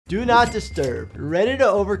Do not disturb. Ready to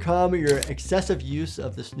overcome your excessive use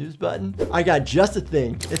of the snooze button? I got just a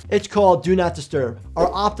thing. It's called Do Not Disturb, our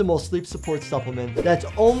optimal sleep support supplement that's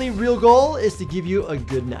only real goal is to give you a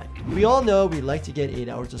good night. We all know we like to get 8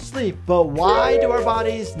 hours of sleep, but why do our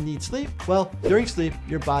bodies need sleep? Well, during sleep,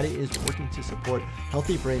 your body is working to support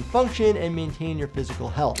healthy brain function and maintain your physical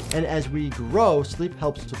health. And as we grow, sleep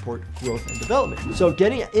helps support growth and development. So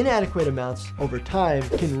getting inadequate amounts over time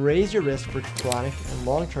can raise your risk for chronic and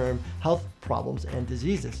long-term health problems and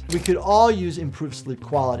diseases. We could all use improved sleep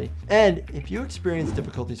quality. And if you experience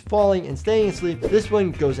difficulties falling and staying asleep, this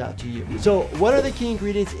one goes out to you. So what are the key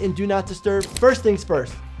ingredients in Do Not Disturb? First things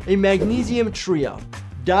first, a magnesium trio.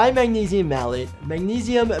 Dimagnesium malate,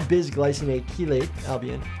 magnesium bisglycinate chelate,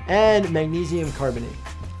 Albion, and magnesium carbonate.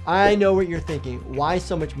 I know what you're thinking. Why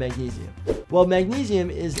so much magnesium? Well, magnesium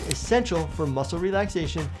is essential for muscle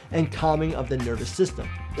relaxation and calming of the nervous system.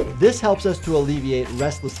 This helps us to alleviate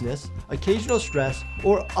restlessness, occasional stress,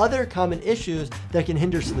 or other common issues that can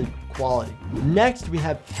hinder sleep quality. Next, we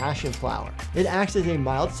have Passionflower. It acts as a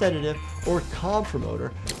mild sedative or calm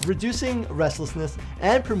promoter, reducing restlessness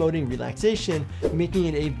and promoting relaxation, making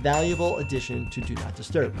it a valuable addition to Do Not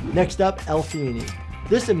Disturb. Next up, L-theanine.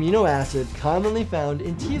 This amino acid, commonly found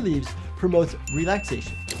in tea leaves, promotes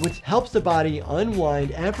relaxation, which helps the body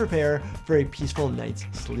unwind and prepare for a peaceful night's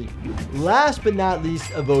sleep. Last but not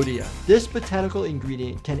least, Evodia. This botanical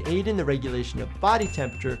ingredient can aid in the regulation of body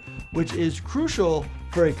temperature, which is crucial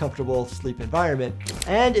for a comfortable sleep environment,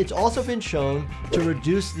 and it's also been shown to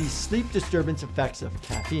reduce the sleep disturbance effects of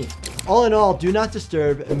caffeine. All in all, Do Not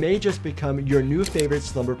Disturb may just become your new favorite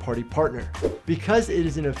slumber party partner because it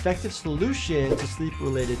is an effective solution to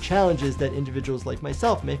sleep-related challenges that individuals like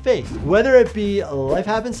myself may face. Whether it be Life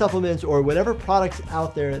Happens supplements or whatever products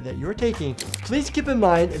out there that you're taking, please keep in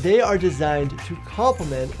mind they are designed to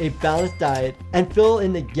complement a balanced diet and fill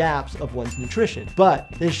in the gaps of one's nutrition,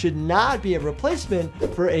 but they should not be a replacement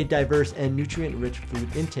for a diverse and nutrient-rich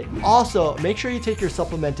food intake. Also, make sure you take your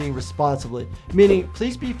supplementing responsibly, meaning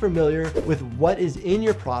please be familiar with what is in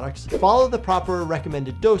your products, follow the proper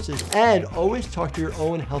recommended doses, and always talk to your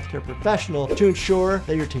own healthcare professional to ensure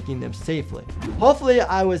that you're taking them safely. Hopefully,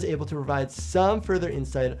 I was able to provide some further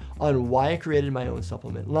insight on why I created my own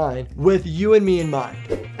supplement line with you and me in mind.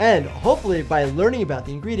 And hopefully, by learning about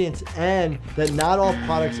the ingredients and that not all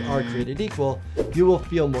products are created equal, you will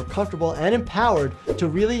feel more comfortable and empowered to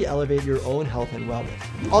really elevate your own health and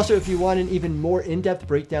wellness. Also, if you want an even more in-depth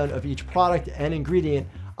breakdown of each product and ingredient,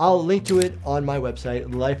 I'll link to it on my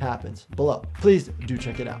website, Life Happens, below. Please do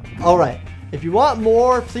check it out. All right, if you want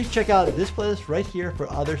more, please check out this playlist right here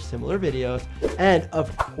for other similar videos. And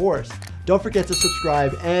of course, don't forget to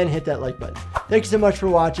subscribe and hit that like button. Thank you so much for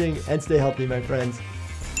watching and stay healthy, my friends.